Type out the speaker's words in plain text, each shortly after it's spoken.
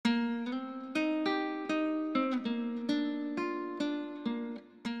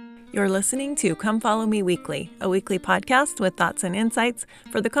You're listening to Come Follow Me Weekly, a weekly podcast with thoughts and insights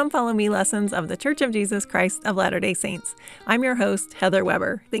for the Come Follow Me lessons of the Church of Jesus Christ of Latter-day Saints. I'm your host, Heather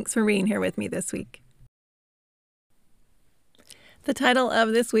Weber. Thanks for being here with me this week. The title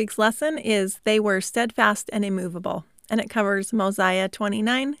of this week's lesson is They Were Steadfast and Immovable, and it covers Mosiah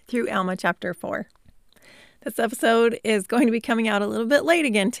 29 through Alma chapter 4. This episode is going to be coming out a little bit late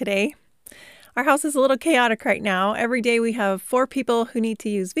again today. Our house is a little chaotic right now. Every day we have 4 people who need to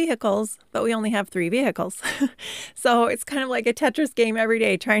use vehicles, but we only have 3 vehicles. So it's kind of like a Tetris game every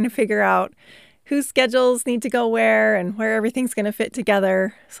day, trying to figure out whose schedules need to go where and where everything's going to fit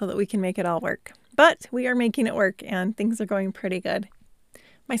together so that we can make it all work. But we are making it work and things are going pretty good.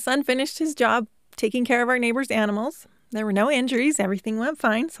 My son finished his job taking care of our neighbor's animals. There were no injuries. Everything went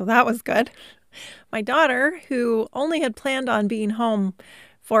fine, so that was good. My daughter, who only had planned on being home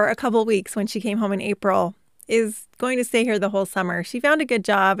for a couple weeks when she came home in April, is going to stay here the whole summer. She found a good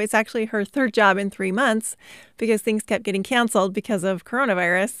job. It's actually her 3rd job in 3 months because things kept getting canceled because of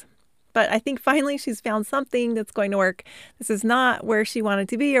coronavirus. But I think finally she's found something that's going to work. This is not where she wanted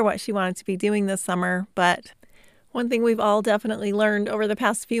to be or what she wanted to be doing this summer, but one thing we've all definitely learned over the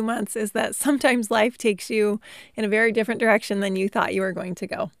past few months is that sometimes life takes you in a very different direction than you thought you were going to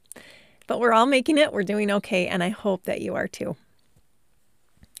go. But we're all making it. We're doing okay, and I hope that you are too.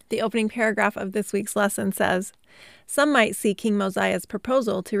 The opening paragraph of this week's lesson says, "Some might see King Mosiah's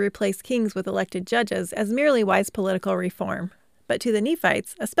proposal to replace kings with elected judges as merely wise political reform. But to the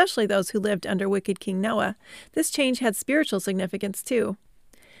Nephites, especially those who lived under wicked King Noah, this change had spiritual significance too.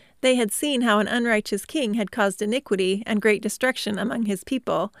 They had seen how an unrighteous king had caused iniquity and great destruction among his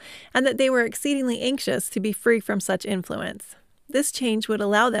people, and that they were exceedingly anxious to be free from such influence. This change would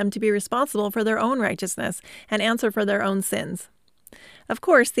allow them to be responsible for their own righteousness and answer for their own sins. Of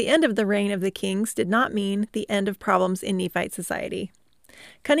course, the end of the reign of the kings did not mean the end of problems in Nephite society.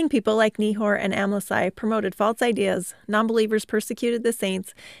 Cunning people like Nehor and Amlici promoted false ideas, non-believers persecuted the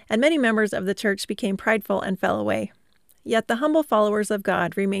saints, and many members of the church became prideful and fell away. Yet the humble followers of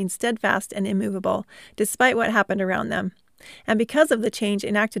God remained steadfast and immovable, despite what happened around them. And because of the change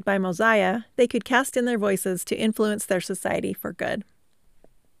enacted by Mosiah, they could cast in their voices to influence their society for good."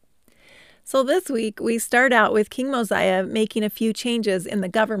 So this week, we start out with King Mosiah making a few changes in the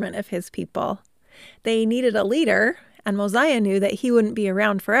government of his people. They needed a leader, and Mosiah knew that he wouldn't be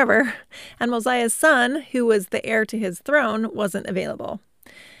around forever, and Mosiah's son, who was the heir to his throne, wasn't available.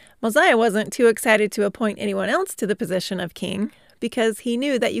 Mosiah wasn't too excited to appoint anyone else to the position of king, because he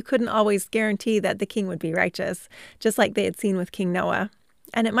knew that you couldn't always guarantee that the king would be righteous, just like they had seen with King Noah.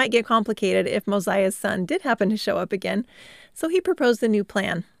 And it might get complicated if Mosiah's son did happen to show up again, so he proposed a new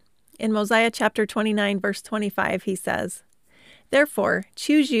plan. In Mosiah chapter 29, verse 25, he says, "Therefore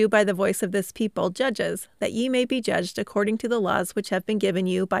choose you by the voice of this people judges, that ye may be judged according to the laws which have been given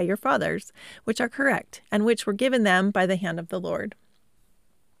you by your fathers, which are correct, and which were given them by the hand of the Lord."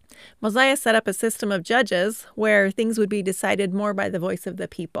 Mosiah set up a system of judges where things would be decided more by the voice of the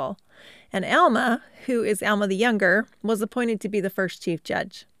people. And Alma, who is Alma the Younger, was appointed to be the first chief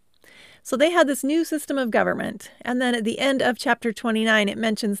judge. So they had this new system of government. And then at the end of chapter 29, it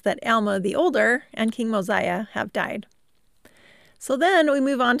mentions that Alma the Older and King Mosiah have died. So then we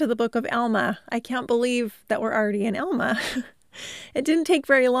move on to the book of Alma. I can't believe that we're already in Alma. It didn't take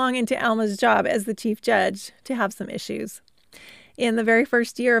very long into Alma's job as the chief judge to have some issues. In the very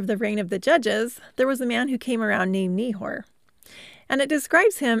first year of the reign of the judges, there was a man who came around named Nehor. And it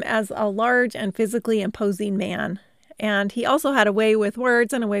describes him as a large and physically imposing man. And he also had a way with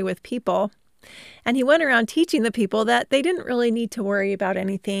words and a way with people. And he went around teaching the people that they didn't really need to worry about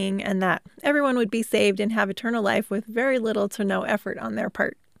anything and that everyone would be saved and have eternal life with very little to no effort on their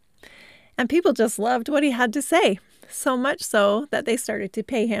part. And people just loved what he had to say, so much so that they started to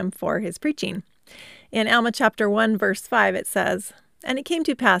pay him for his preaching. In Alma chapter 1, verse 5, it says, "And it came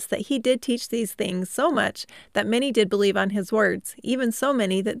to pass that he did teach these things so much that many did believe on his words, even so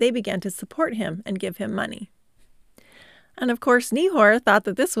many that they began to support him and give him money." And of course, Nehor thought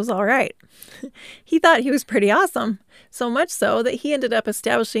that this was all right. He thought he was pretty awesome, so much so that he ended up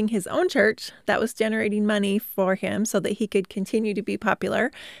establishing his own church that was generating money for him so that he could continue to be popular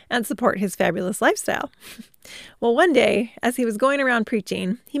and support his fabulous lifestyle. Well, one day, as he was going around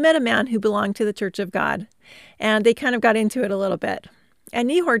preaching, he met a man who belonged to the Church of God, and they kind of got into it a little bit. And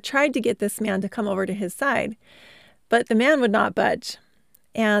Nehor tried to get this man to come over to his side, but the man would not budge.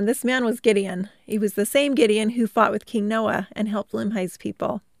 And this man was Gideon. He was the same Gideon who fought with King Noah and helped Limhi's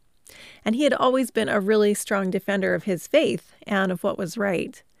people. And he had always been a really strong defender of his faith and of what was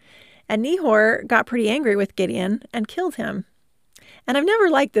right. And Nehor got pretty angry with Gideon and killed him. And I've never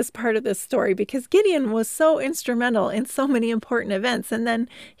liked this part of this story because Gideon was so instrumental in so many important events, and then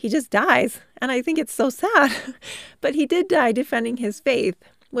he just dies. And I think it's so sad. But he did die defending his faith,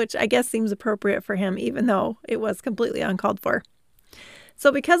 which I guess seems appropriate for him, even though it was completely uncalled for.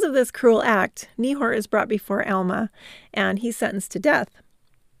 So because of this cruel act, Nehor is brought before Alma, and he's sentenced to death.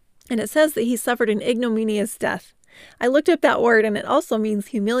 And it says that he suffered an ignominious death. I looked up that word, and it also means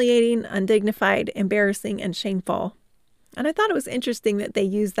humiliating, undignified, embarrassing, and shameful. And I thought it was interesting that they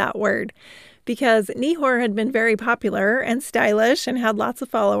used that word because Nehor had been very popular and stylish and had lots of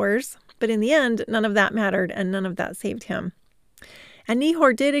followers. But in the end, none of that mattered and none of that saved him. And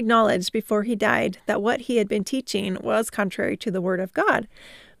Nehor did acknowledge before he died that what he had been teaching was contrary to the word of God.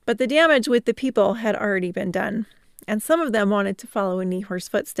 But the damage with the people had already been done. And some of them wanted to follow in Nehor's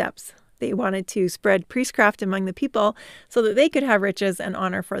footsteps. They wanted to spread priestcraft among the people so that they could have riches and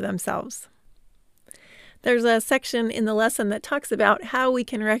honor for themselves. There's a section in the lesson that talks about how we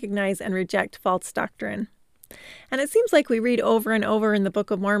can recognize and reject false doctrine. And it seems like we read over and over in the Book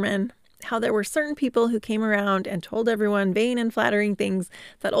of Mormon how there were certain people who came around and told everyone vain and flattering things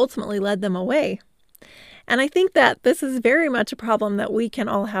that ultimately led them away. And I think that this is very much a problem that we can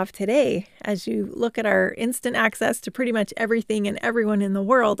all have today as you look at our instant access to pretty much everything and everyone in the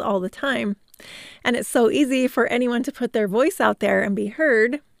world all the time. And it's so easy for anyone to put their voice out there and be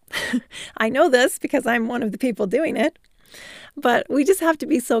heard. I know this because I'm one of the people doing it. But we just have to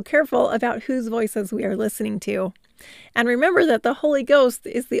be so careful about whose voices we are listening to. And remember that the Holy Ghost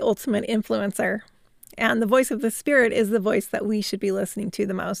is the ultimate influencer. And the voice of the Spirit is the voice that we should be listening to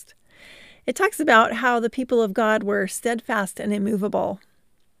the most. It talks about how the people of God were steadfast and immovable.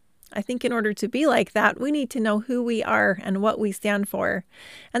 I think in order to be like that, we need to know who we are and what we stand for,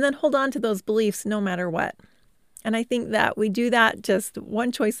 and then hold on to those beliefs no matter what. And I think that we do that just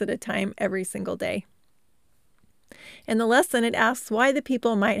one choice at a time every single day. In the lesson, it asks why the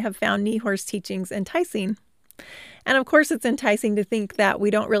people might have found Nehor's teachings enticing. And of course, it's enticing to think that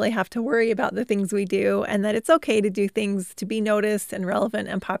we don't really have to worry about the things we do and that it's okay to do things to be noticed and relevant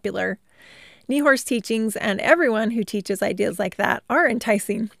and popular. Nehor's teachings and everyone who teaches ideas like that are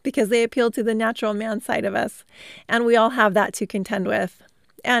enticing because they appeal to the natural man side of us, and we all have that to contend with.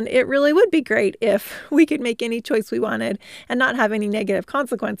 And it really would be great if we could make any choice we wanted and not have any negative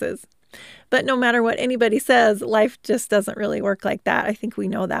consequences. But no matter what anybody says, life just doesn't really work like that. I think we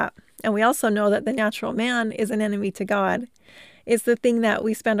know that. And we also know that the natural man is an enemy to God. It's the thing that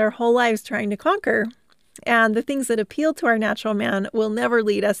we spend our whole lives trying to conquer. And the things that appeal to our natural man will never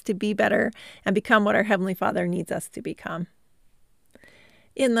lead us to be better and become what our Heavenly Father needs us to become.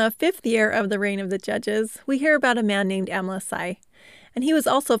 In the 5th year of the reign of the judges, we hear about a man named Amlici. And he was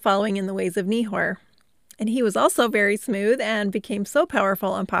also following in the ways of Nehor. And he was also very smooth and became so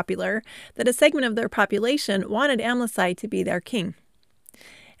powerful and popular that a segment of their population wanted Amlici to be their king.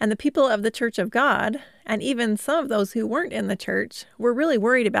 And the people of the Church of God, and even some of those who weren't in the church, were really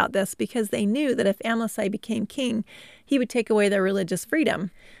worried about this because they knew that if Amlici became king, he would take away their religious freedom,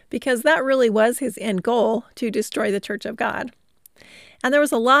 because that really was his end goal, to destroy the Church of God. And there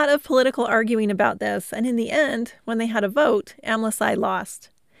was a lot of political arguing about this, and in the end, when they had a vote, Amlici lost.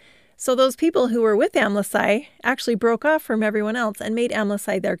 So those people who were with Amlici actually broke off from everyone else and made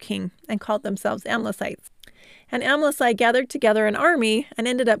Amlici their king and called themselves Amlicites. And Amlici gathered together an army and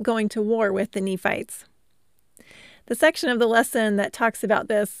ended up going to war with the Nephites. The section of the lesson that talks about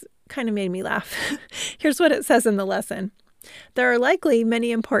this kind of made me laugh. Here's what it says in the lesson. There are likely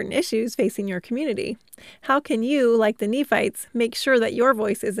many important issues facing your community. How can you, like the Nephites, make sure that your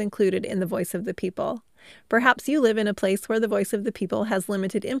voice is included in the voice of the people? Perhaps you live in a place where the voice of the people has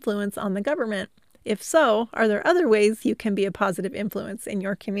limited influence on the government. If so, are there other ways you can be a positive influence in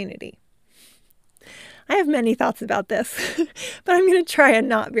your community? I have many thoughts about this, but I'm going to try and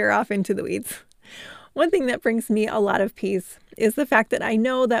not veer off into the weeds. One thing that brings me a lot of peace is the fact that I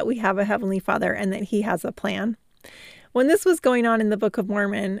know that we have a Heavenly Father and that He has a plan. When this was going on in the Book of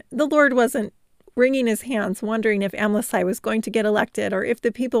Mormon, the Lord wasn't wringing His hands wondering if Amlici was going to get elected or if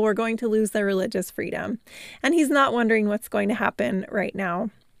the people were going to lose their religious freedom. And He's not wondering what's going to happen right now.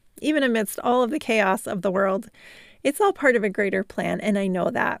 Even amidst all of the chaos of the world, it's all part of a greater plan, and I know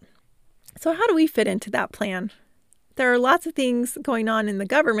that. So how do we fit into that plan? There are lots of things going on in the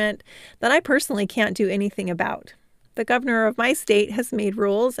government that I personally can't do anything about. The governor of my state has made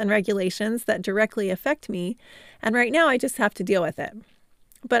rules and regulations that directly affect me, and right now I just have to deal with it.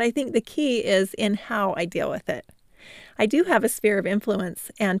 But I think the key is in how I deal with it. I do have a sphere of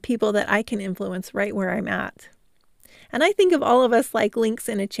influence and people that I can influence right where I'm at. And I think of all of us like links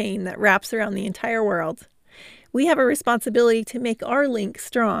in a chain that wraps around the entire world. We have a responsibility to make our link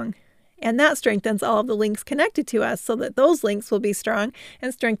strong. And that strengthens all of the links connected to us so that those links will be strong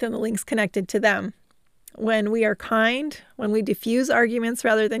and strengthen the links connected to them. When we are kind, when we diffuse arguments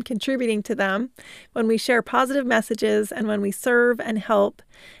rather than contributing to them, when we share positive messages, and when we serve and help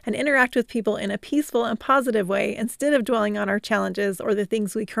and interact with people in a peaceful and positive way instead of dwelling on our challenges or the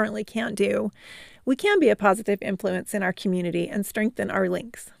things we currently can't do, we can be a positive influence in our community and strengthen our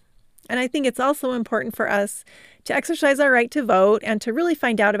links. And I think it's also important for us to exercise our right to vote and to really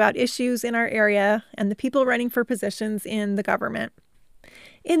find out about issues in our area and the people running for positions in the government.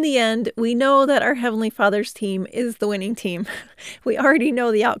 In the end, we know that our Heavenly Father's team is the winning team. We already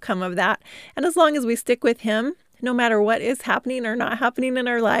know the outcome of that. And as long as we stick with Him, no matter what is happening or not happening in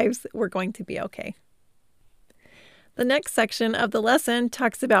our lives, we're going to be okay. The next section of the lesson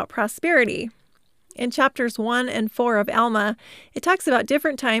talks about prosperity. In chapters 1 and 4 of Alma, it talks about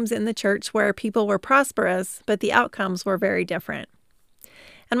different times in the church where people were prosperous, but the outcomes were very different.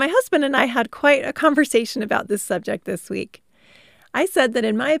 And my husband and I had quite a conversation about this subject this week. I said that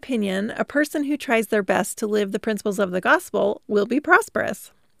in my opinion, a person who tries their best to live the principles of the gospel will be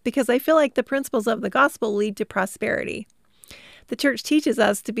prosperous, because I feel like the principles of the gospel lead to prosperity. The church teaches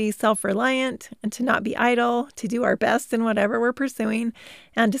us to be self-reliant and to not be idle, to do our best in whatever we're pursuing,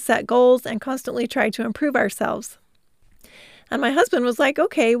 and to set goals and constantly try to improve ourselves. And my husband was like,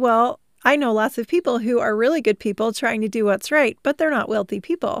 okay, well, I know lots of people who are really good people trying to do what's right, but they're not wealthy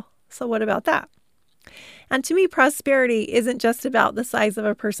people. So what about that? And to me, prosperity isn't just about the size of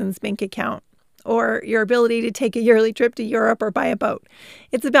a person's bank account or your ability to take a yearly trip to Europe or buy a boat.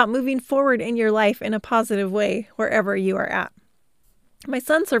 It's about moving forward in your life in a positive way wherever you are at. My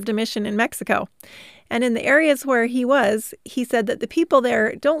son served a mission in Mexico, and in the areas where he said that the people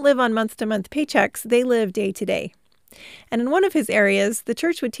there don't live on month-to-month paychecks, they live day to day. And in one of his areas, the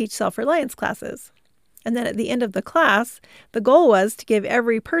church would teach self-reliance classes. And then at the end of the class, the goal was to give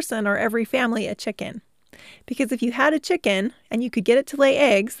every person or every family a chicken. Because if you had a chicken and you could get it to lay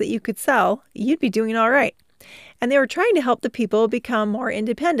eggs that you could sell, you'd be doing all right. And they were trying to help the people become more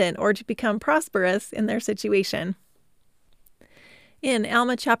independent or to become prosperous in their situation. In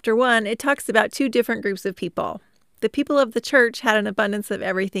Alma chapter 1, it talks about two different groups of people. The people of the church had an abundance of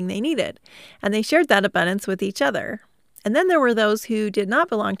everything they needed, and they shared that abundance with each other. And then there were those who did not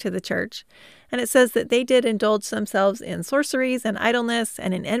belong to the church, and it says that they did indulge themselves in sorceries and idleness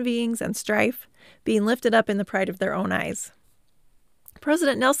and in envyings and strife, being lifted up in the pride of their own eyes.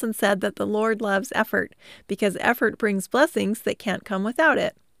 President Nelson said that the Lord loves effort because effort brings blessings that can't come without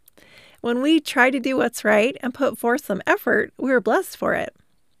it. When we try to do what's right and put forth some effort, we're blessed for it.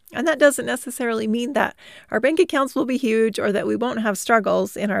 And that doesn't necessarily mean that our bank accounts will be huge or that we won't have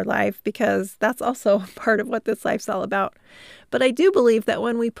struggles in our life, because that's also part of what this life's all about. But I do believe that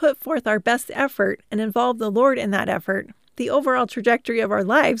when we put forth our best effort and involve the Lord in that effort, the overall trajectory of our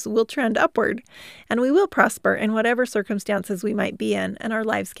lives will trend upward, and we will prosper in whatever circumstances we might be in, and our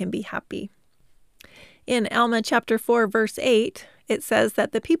lives can be happy. In Alma chapter 4, verse 8, it says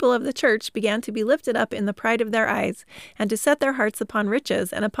that the people of the church began to be lifted up in the pride of their eyes, and to set their hearts upon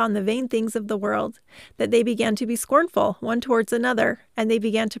riches and upon the vain things of the world, that they began to be scornful one towards another, and they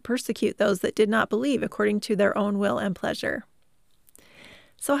began to persecute those that did not believe according to their own will and pleasure.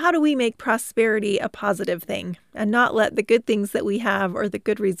 So how do we make prosperity a positive thing and not let the good things that we have or the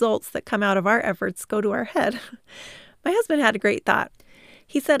good results that come out of our efforts go to our head? My husband had a great thought.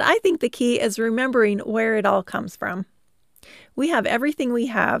 He said, I think the key is remembering where it all comes from. We have everything we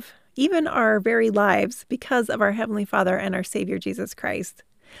have, even our very lives, because of our Heavenly Father and our Savior Jesus Christ.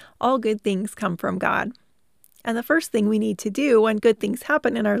 All good things come from God. And the first thing we need to do when good things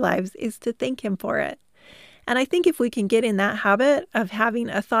happen in our lives is to thank Him for it. And I think if we can get in that habit of having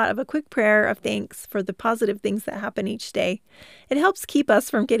a thought of a quick prayer of thanks for the positive things that happen each day, it helps keep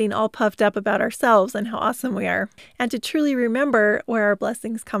us from getting all puffed up about ourselves and how awesome we are, and to truly remember where our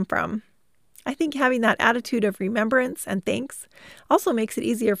blessings come from. I think having that attitude of remembrance and thanks also makes it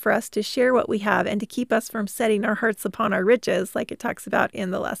easier for us to share what we have and to keep us from setting our hearts upon our riches, like it talks about in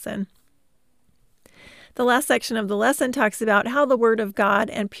the lesson. The last section of the lesson talks about how the Word of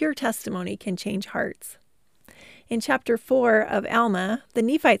God and pure testimony can change hearts. In chapter 4 of Alma, the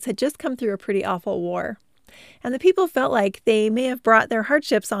Nephites had just come through a pretty awful war, and the people felt like they may have brought their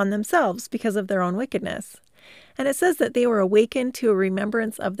hardships on themselves because of their own wickedness. And it says that they were awakened to a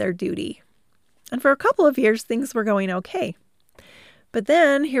remembrance of their duty. And for a couple of years, things were going okay. But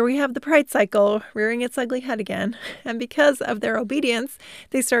then here we have the pride cycle rearing its ugly head again. And because of their obedience,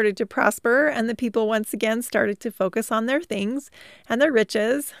 they started to prosper, and the people once again started to focus on their things and their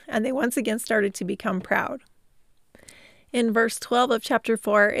riches, and they once again started to become proud. In verse 12 of chapter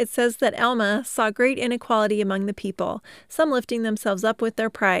 4, it says that Alma saw great inequality among the people, some lifting themselves up with their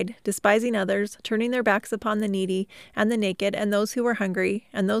pride, despising others, turning their backs upon the needy and the naked, and those who were hungry,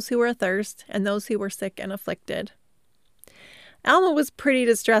 and those who were athirst, and those who were sick and afflicted. Alma was pretty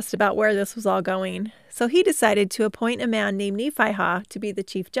distressed about where this was all going, so he decided to appoint a man named Nephihah to be the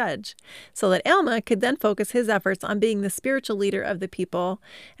chief judge, so that Alma could then focus his efforts on being the spiritual leader of the people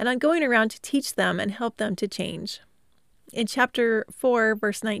and on going around to teach them and help them to change. In chapter 4,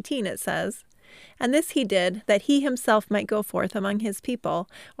 verse 19, it says, "And this he did, that he himself might go forth among his people,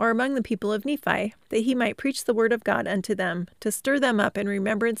 or among the people of Nephi, that he might preach the word of God unto them, to stir them up in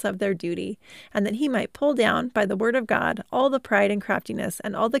remembrance of their duty, and that he might pull down, by the word of God, all the pride and craftiness,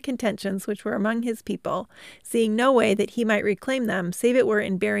 and all the contentions which were among his people, seeing no way that he might reclaim them, save it were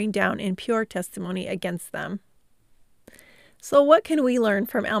in bearing down in pure testimony against them." So what can we learn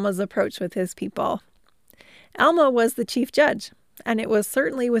from Alma's approach with his people? Alma was the chief judge, and it was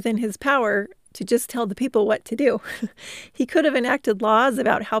certainly within his power to just tell the people what to do. He could have enacted laws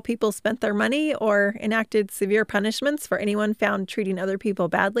about how people spent their money or enacted severe punishments for anyone found treating other people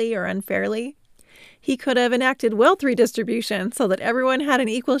badly or unfairly. He could have enacted wealth redistribution so that everyone had an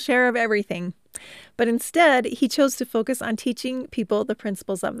equal share of everything. But instead, he chose to focus on teaching people the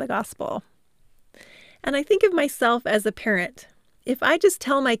principles of the gospel. And I think of myself as a parent. If I just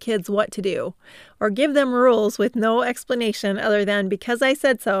tell my kids what to do, or give them rules with no explanation other than because I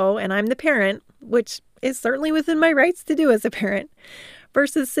said so and I'm the parent, which is certainly within my rights to do as a parent,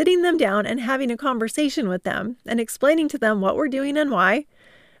 versus sitting them down and having a conversation with them and explaining to them what we're doing and why,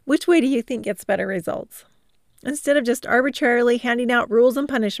 which way do you think gets better results? Instead of just arbitrarily handing out rules and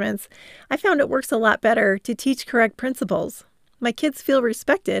punishments, I found it works a lot better to teach correct principles. My kids feel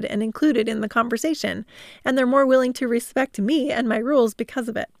respected and included in the conversation, and they're more willing to respect me and my rules because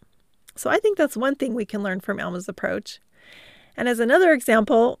of it. So I think that's one thing we can learn from Alma's approach. And as another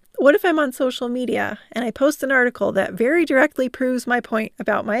example, what if I'm on social media and I post an article that very directly proves my point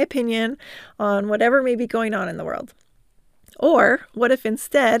about my opinion on whatever may be going on in the world? Or what if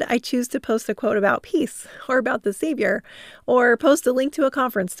instead I choose to post a quote about peace or about the Savior, or post a link to a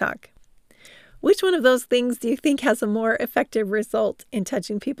conference talk? Which one of those things do you think has a more effective result in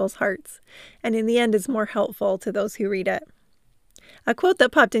touching people's hearts, and in the end is more helpful to those who read it? A quote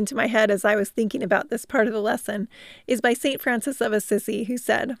that popped into my head as I was thinking about this part of the lesson is by St. Francis of Assisi, who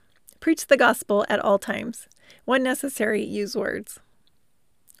said, "Preach the gospel at all times. When necessary, use words."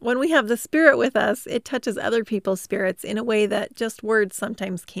 When we have the Spirit with us, it touches other people's spirits in a way that just words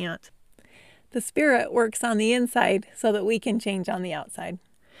sometimes can't. The Spirit works on the inside so that we can change on the outside.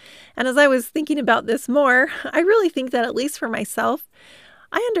 And as I was thinking about this more, I really think that, at least for myself,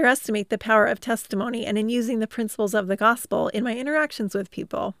 I underestimate the power of testimony and in using the principles of the gospel in my interactions with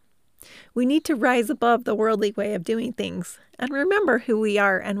people. We need to rise above the worldly way of doing things and remember who we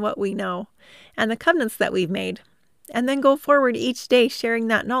are and what we know and the covenants that we've made, and then go forward each day sharing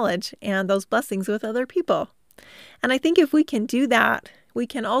that knowledge and those blessings with other people. And I think if we can do that, we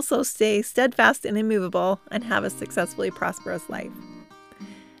can also stay steadfast and immovable and have a successfully prosperous life.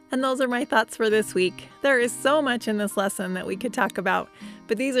 And those are my thoughts for this week. There is so much in this lesson that we could talk about,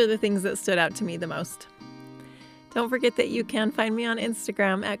 but these are the things that stood out to me the most. Don't forget that you can find me on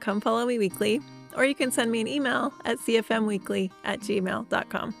Instagram at Come Follow Me Weekly, or you can send me an email at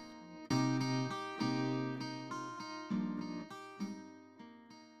cfmweekly@gmail.com.